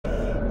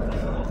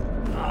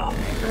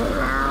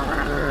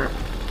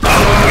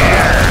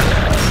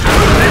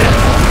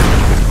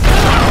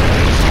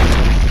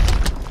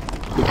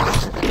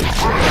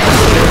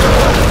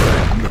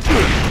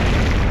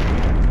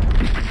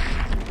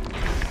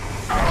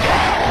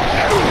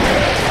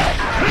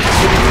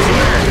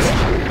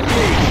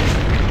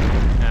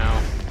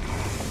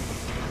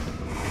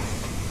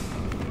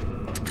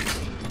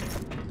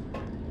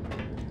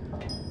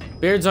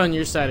Beard's on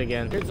your side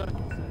again.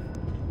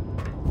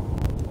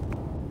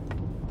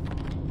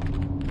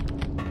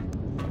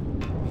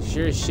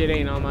 Sure as shit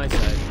ain't on my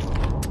side.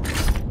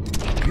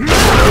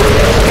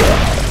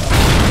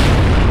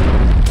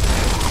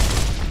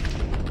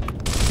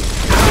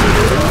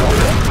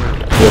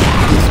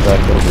 He's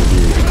back over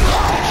here.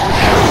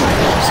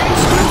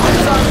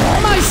 Beard's on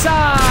my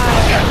side!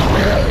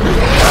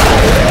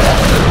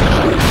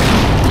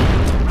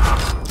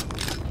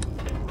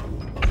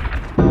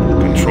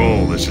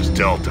 Control, this is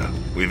Delta.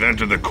 We've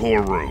entered the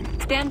core room.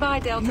 Stand by,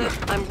 Delta.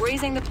 I'm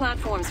raising the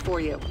platforms for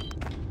you.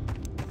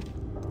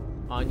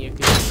 Anya, can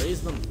you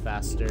raise them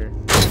faster?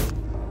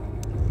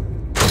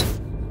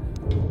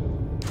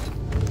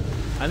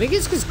 I think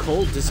it's because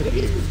Cole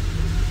disappeared.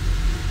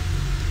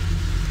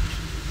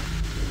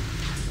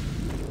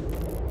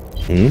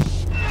 On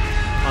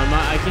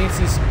my, I can't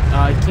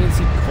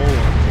see Cole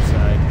on your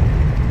side.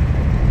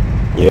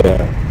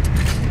 Yeah.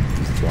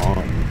 He's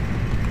gone.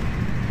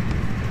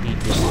 He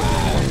just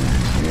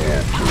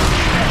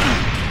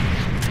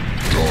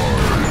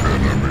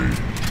Enemy.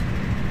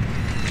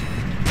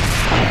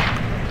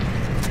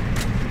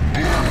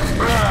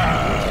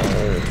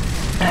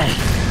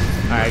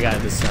 Alright, I got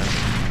it this time.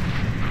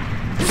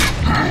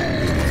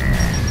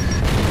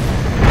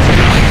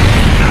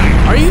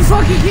 Are you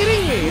fucking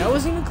kidding me? I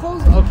wasn't even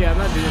close. Okay, I'm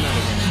not doing that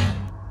again.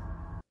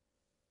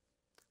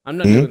 I'm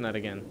not doing that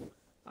again.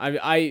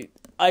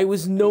 I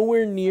was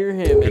nowhere near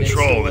him.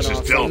 Control, this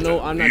is Delta.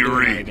 No, I'm not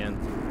doing that again.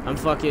 I'm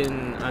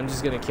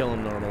just gonna kill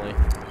him normally.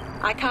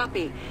 I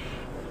copy.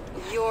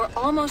 You're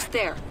almost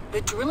there.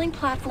 The drilling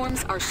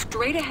platforms are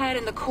straight ahead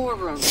in the core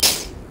room.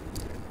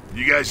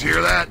 You guys hear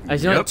that? I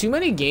know too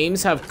many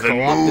games have Then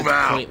co-op move that's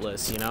out.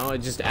 pointless, you know? It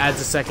just adds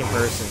a second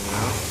person, you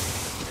know?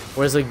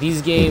 Whereas like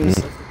these games,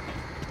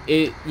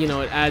 it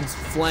adds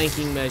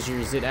flanking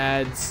measures, it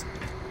adds,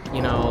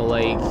 you know,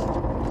 like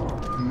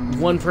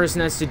one person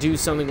has to do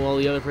something while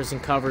the other person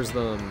covers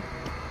them.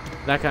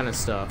 That kind of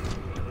stuff.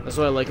 That's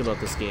what I like about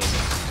this game.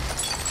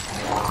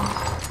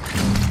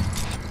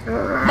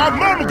 My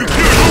mama can kill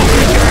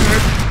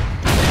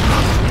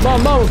you! My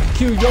mama can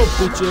kill your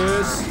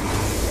bitches!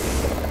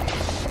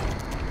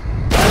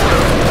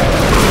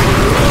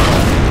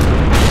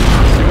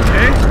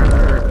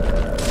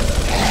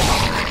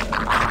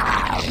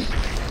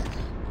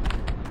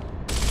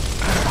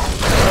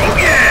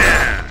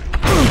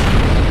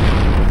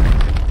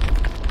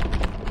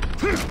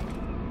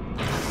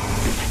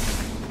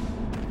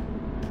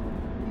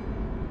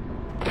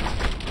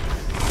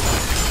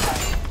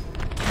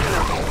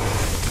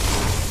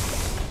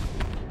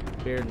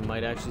 Beard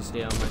might actually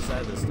stay on my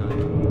side this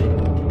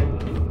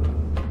time.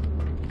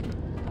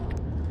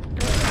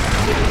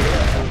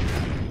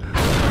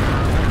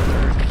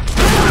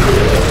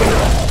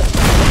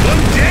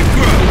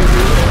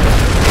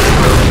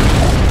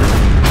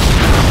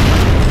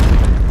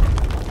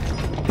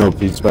 Nope,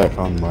 he's back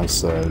on my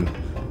side.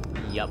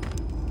 Yup,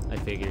 I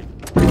figured.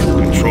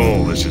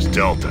 Control, this is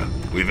Delta.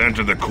 We've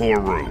entered the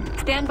core room.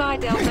 Stand by,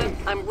 Delta.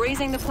 I'm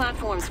raising the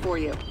platforms for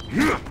you.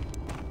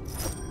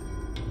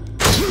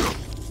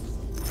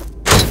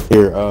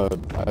 Here,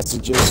 I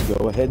suggest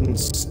go ahead and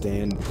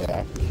stand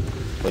back,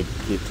 like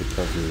get to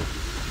cover.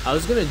 I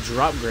was gonna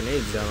drop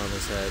grenades down on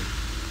his head.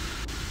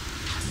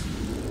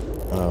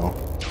 Oh.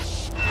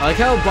 I like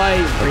how by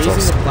raising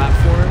awesome. the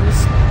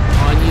platforms,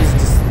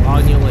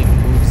 Anya like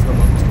moves them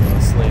up to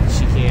us. Like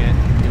she can't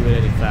do it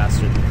any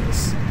faster than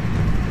this.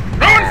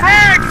 Throwing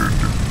frag!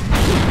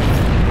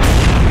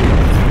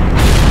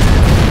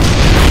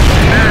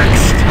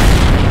 Next!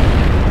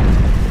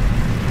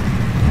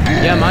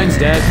 Yeah, mine's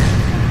dead.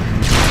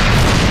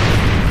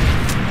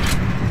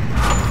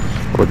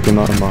 Working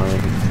on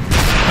mine.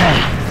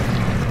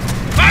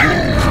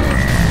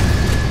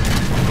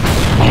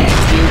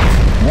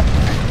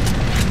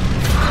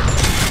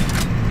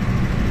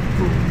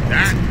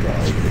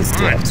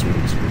 That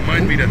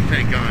remind me to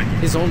think on you.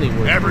 His only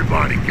word.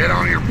 Everybody, get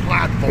on your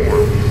platform.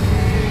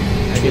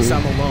 I guess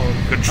I'm alone.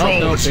 Control, oh,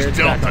 no, this is Baird's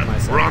back on my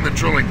Delta. side. We're on the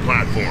drilling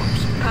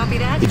platforms. Copy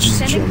that. It just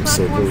Sending jumps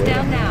platforms everywhere.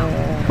 down now.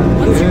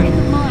 Once you're in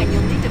the mine,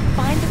 you'll need to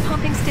find the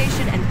pumping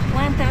station and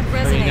plant that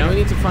resonator. Okay, now we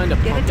need to find a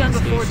Get it done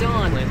pumping before station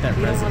and dawn. plant that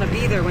You don't want to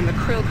resonator. be there when the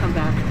krill come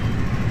back.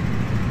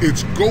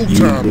 It's go You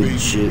time, baby.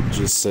 legit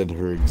just said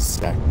her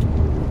exact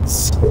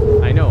words.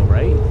 I know,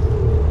 right?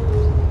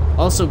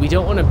 Also, we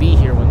don't want to be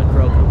here when the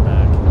crow come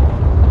back.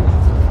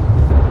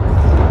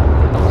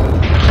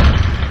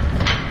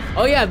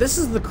 Oh yeah, this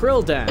is the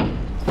krill den.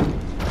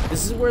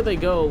 This is where they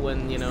go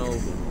when, you know,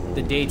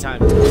 the daytime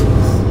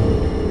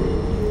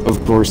comes.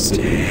 Of course it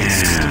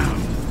is.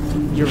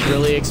 You're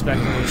really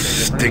expecting anything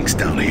different? Stinks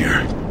down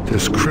here.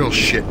 There's krill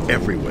shit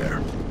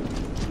everywhere.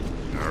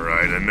 All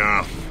right,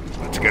 enough.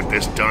 Let's get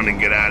this done and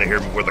get out of here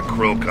before the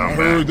krill I come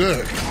heard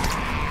back. that.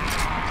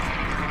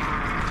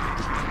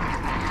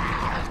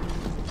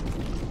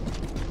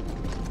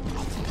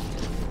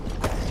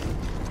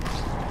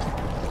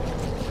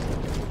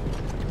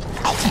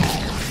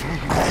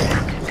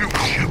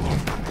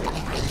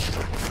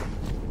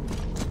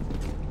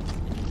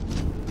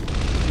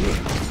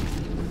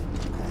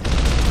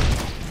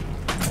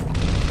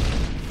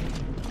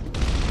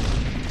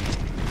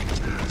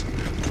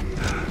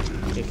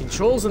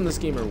 controls in this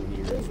game are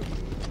weird.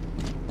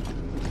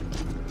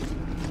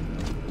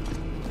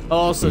 Oh,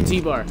 also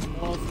Tbarr.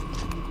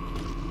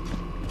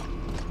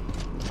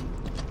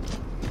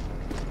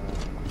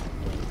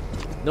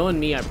 Knowing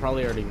me, I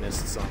probably already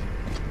missed some.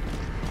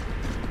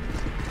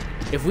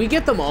 If we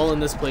get them all in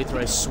this playthrough,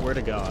 I swear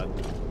to God,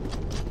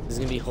 this is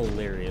gonna be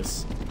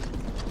hilarious.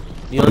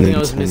 The only thing I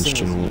was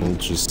missing was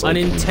just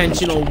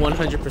unintentional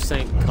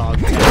 100% cog.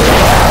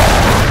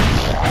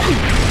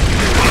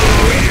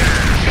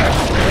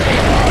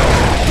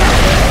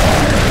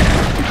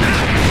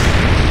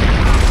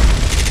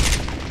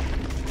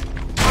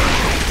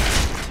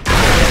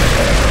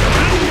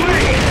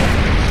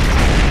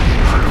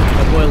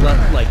 That boy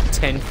left like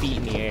 10 feet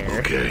in the air.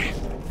 Okay,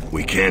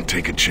 we can't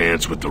take a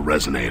chance with the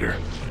resonator.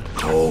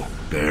 Cole,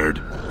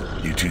 Baird,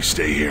 you two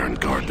stay here and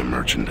guard the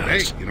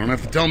merchandise. Hey, you don't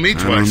have to tell me I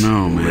twice. don't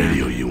know, man.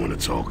 Radio you when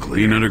it's all clear.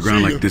 Being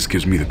underground like this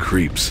gives me the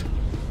creeps.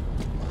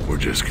 We're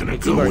just gonna Hey,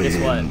 go Tbarr, guess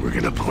in, what? we're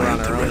gonna We're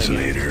plant on the our own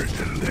resonator,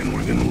 and then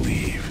we're gonna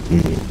leave.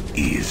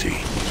 Easy.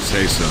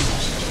 Say so.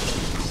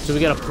 So we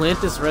gotta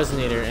plant this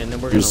resonator and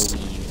then we're gonna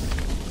leave.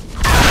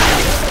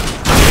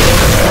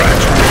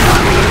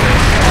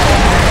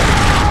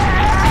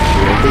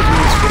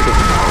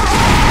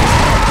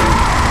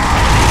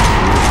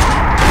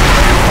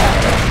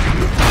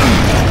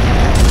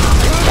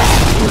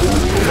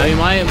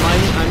 I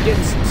mean, I'm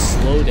getting some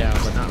slowdown,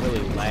 but not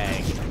really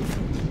lag.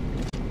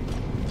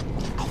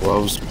 Well, I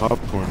was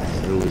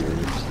popcorning earlier.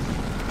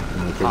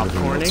 And like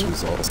Popcorning? everything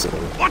else was also.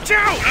 Watch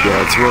out!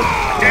 Yeah, it's what.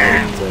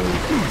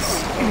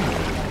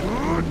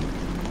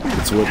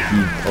 It's what he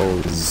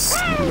calls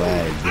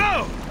lag in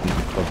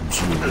PUBG.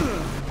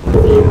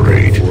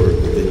 Great.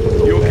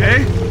 You okay?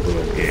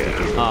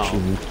 Yeah. Oh.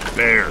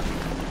 Baird,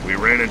 we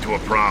ran into a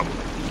problem.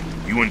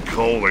 You and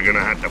Cole are gonna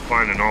have to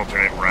find an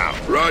alternate route.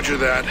 Roger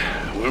that.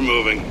 We're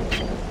moving.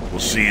 We'll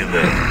see you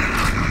then.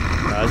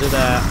 Roger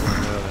that.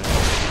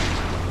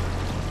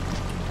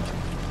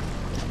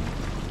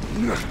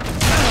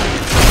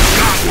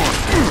 Got one!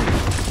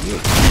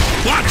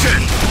 Watch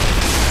it!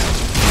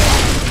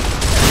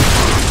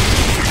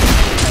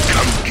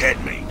 Come get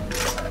me.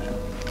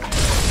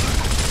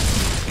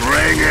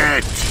 Bring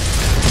it!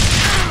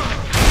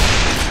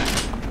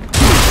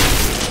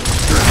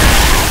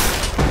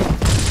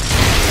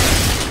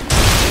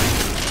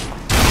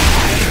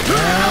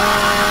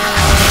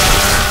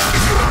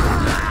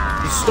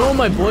 You stole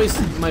my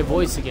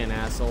voice again,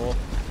 asshole.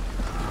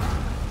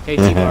 Hey,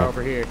 Tbarr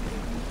over here.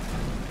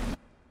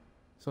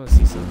 Just wanna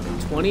see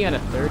something. 20 out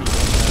of 30.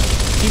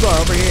 Tbarr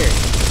over here.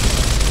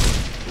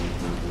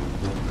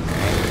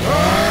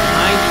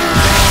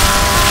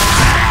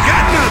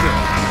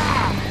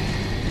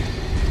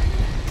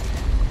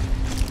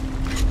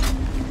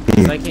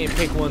 'Cause I can't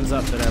pick ones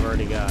up that I've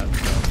already got.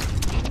 So.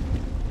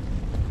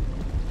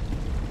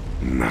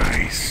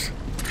 Nice.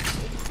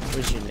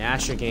 Where's your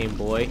Nasher game,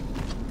 boy?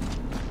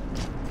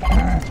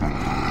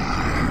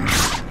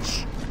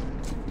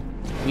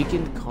 We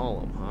can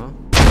call him, huh?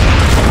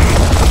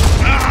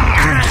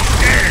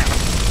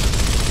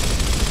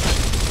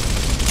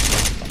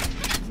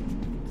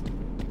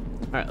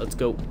 Alright, let's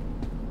go.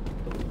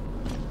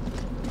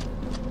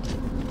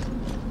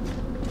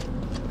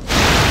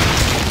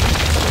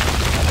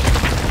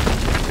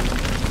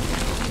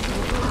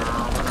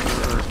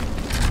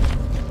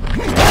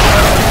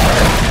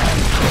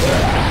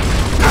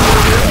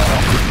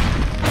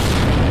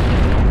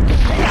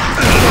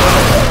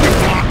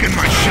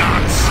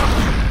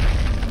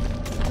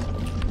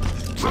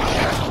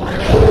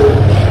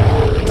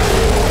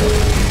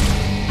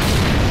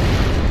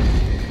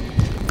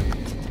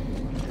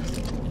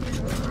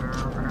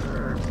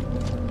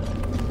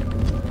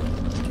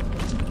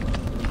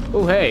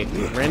 Oh, hey,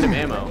 random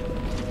ammo.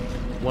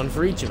 One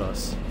for each of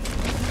us.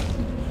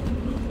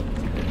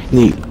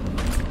 Neat.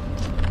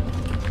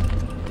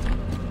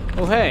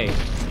 Oh, hey,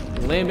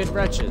 lambent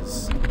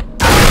wretches.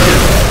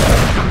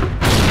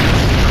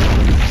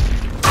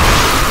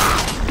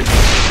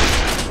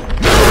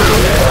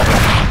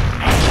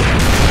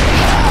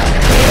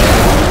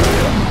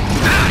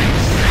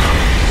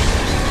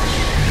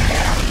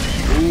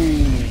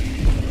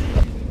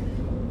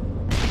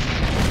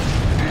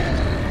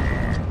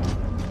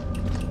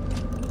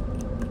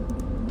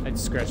 I'd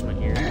scratch my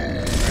ear.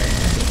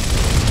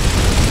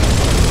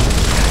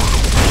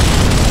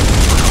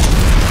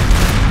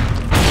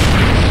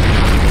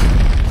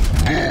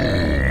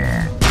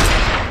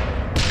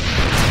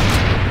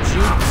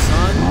 Shoot,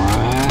 son.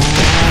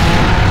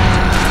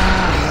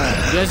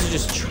 You guys are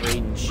just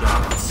trading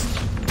shots.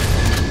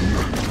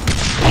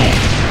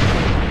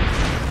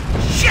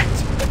 Shit!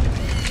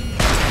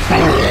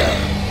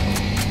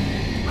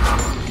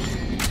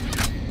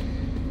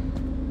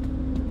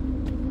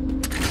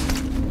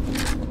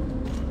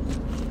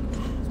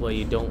 Well,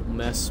 you don't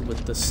mess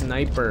with the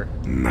sniper,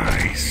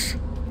 Nice.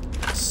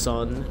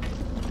 son.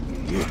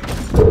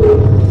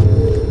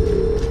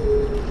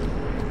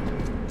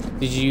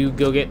 Did you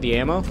go get the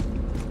ammo?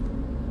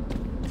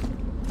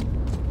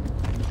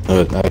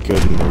 I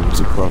couldn't. It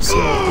was across the. Oh,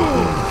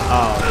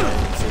 yeah, I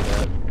didn't see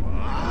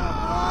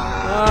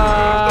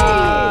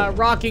that.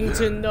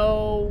 Rockington,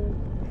 no.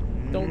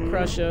 Don't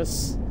crush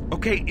us.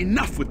 Okay,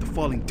 enough with the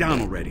falling down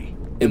already.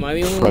 Am I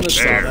the only one that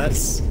saw There.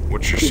 that?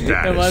 What's your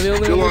status? Am I the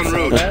only Still one en that saw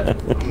route.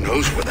 that? Who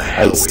knows where the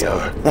hell we saw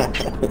are?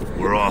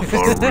 We're off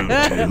our route, too.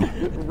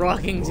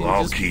 Rockington Well,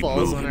 I'll just keep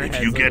falls on moving. our If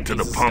heads you like get a to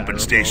the piece of pumping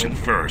styrofoam. station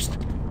first,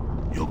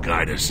 you'll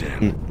guide us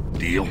in.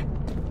 Deal?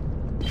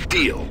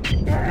 Deal.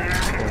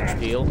 Orange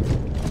peel.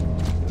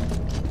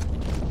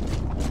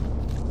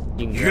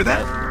 You can Hear grab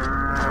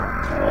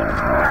that?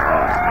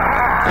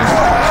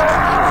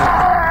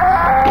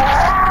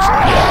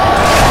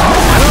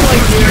 I don't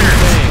like hearing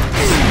things.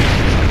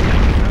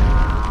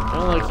 I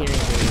don't like hearing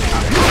things.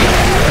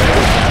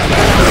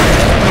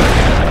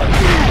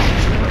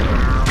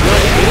 No,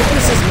 hate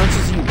this as much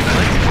as you want.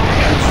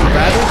 Would you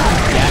rather be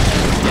deaf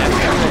than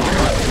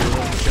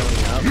not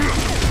showing up?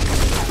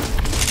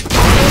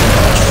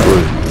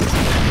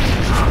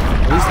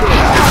 At least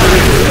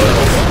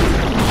they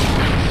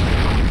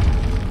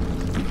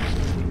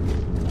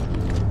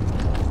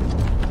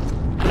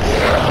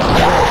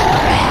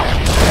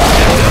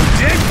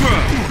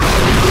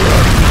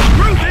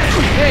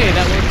Hey,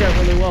 that worked out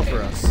really well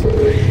for us.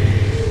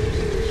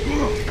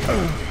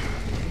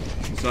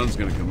 Sun's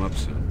gonna come up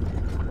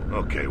soon.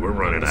 Okay, we're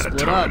running out of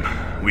Split time.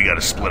 up. We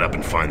gotta split up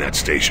and find that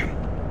station.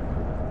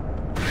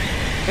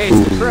 Hey,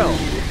 it's the Krill.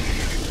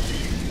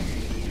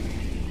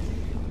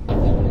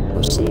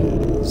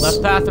 Versus...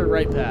 Left path or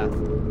right path?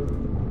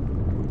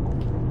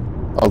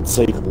 I'll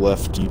take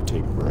left, you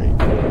take right.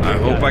 I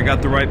hope I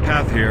got the right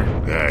path here.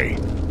 Hey,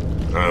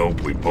 I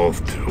hope we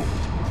both do.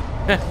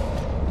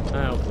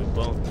 I hope we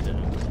both do.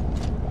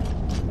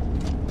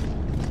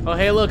 Oh,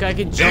 hey, look, I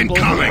could jump over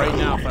Incoming. right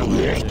now if I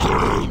wanted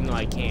to, even though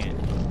I can't.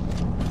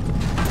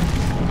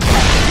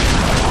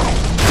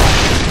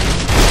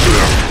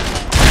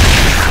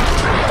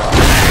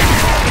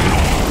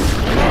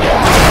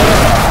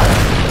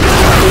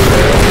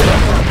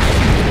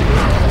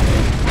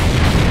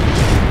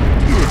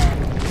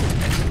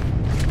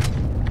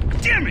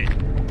 Damn it!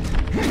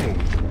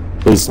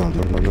 Please no,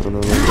 no, no, no, no,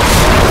 no.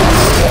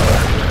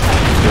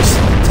 Just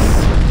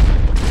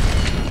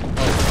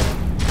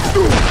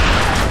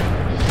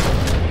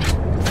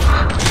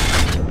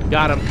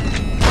Got him.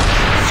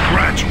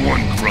 Scratch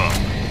one grub.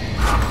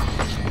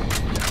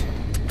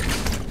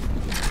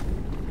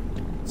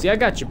 See, I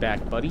got your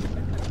back, buddy.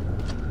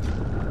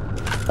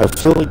 I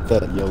feel like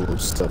that yellow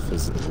stuff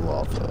isn't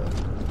lava.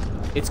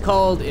 It's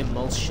called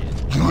emulsion.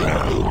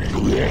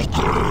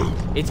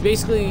 It's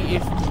basically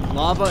if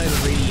lava and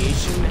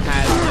radiation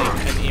had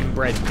like an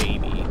inbred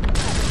baby.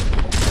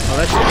 Oh,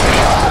 that's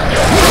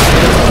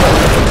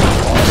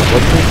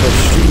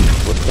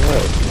What the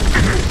heck?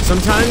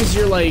 Sometimes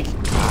you're like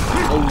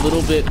a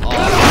little bit off to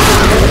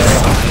the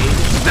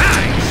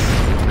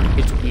side.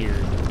 It's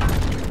weird.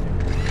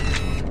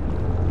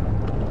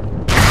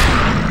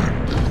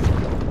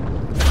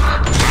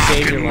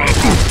 Save your life.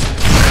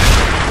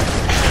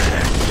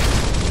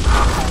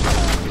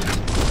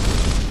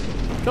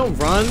 Don't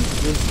run,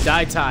 you'll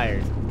die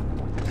tired.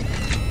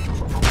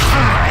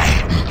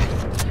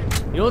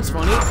 You know what's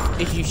funny?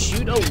 If you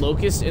shoot a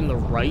locust in the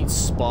right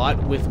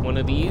spot with one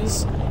of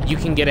these, you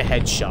can get a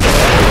headshot.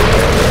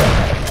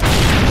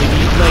 If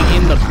you, like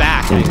in the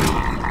back, I mean.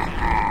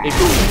 If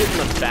you shoot it in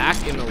the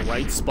back in the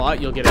right spot,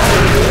 you'll get a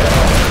headshot.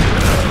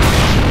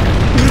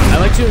 I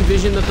like to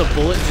envision that the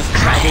bullet just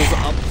travels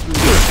up through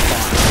the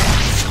spot.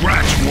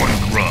 Scratch one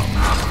grub.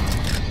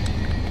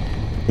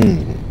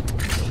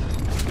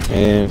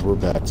 And we're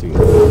back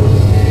together.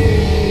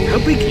 How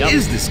big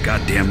is this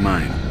goddamn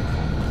mine?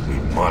 We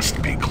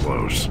must be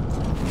close.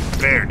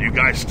 Baird, you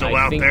guys still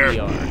I out think there? we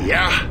are.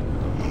 Yeah,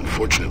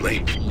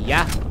 unfortunately.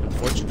 Yeah,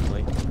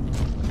 unfortunately.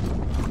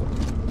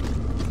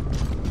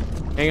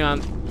 Hang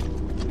on.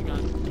 Hang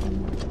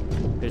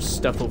on. There's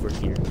stuff over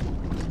here.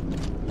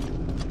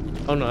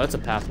 Oh no, that's a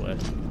pathway.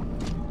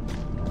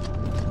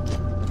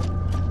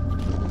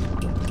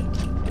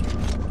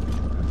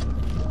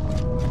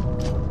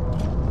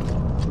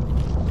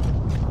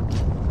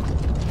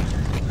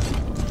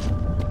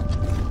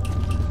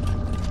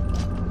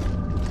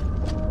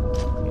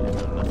 Yeah,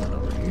 no, nothing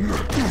over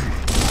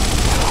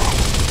here.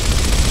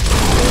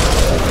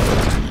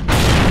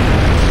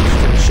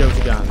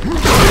 Shogun.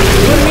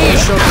 You and me,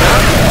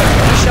 Shogun.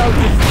 We shall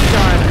defeat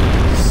our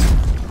enemies.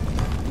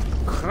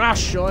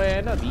 Crush your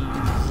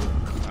enemies.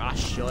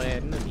 Crush your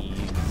enemies.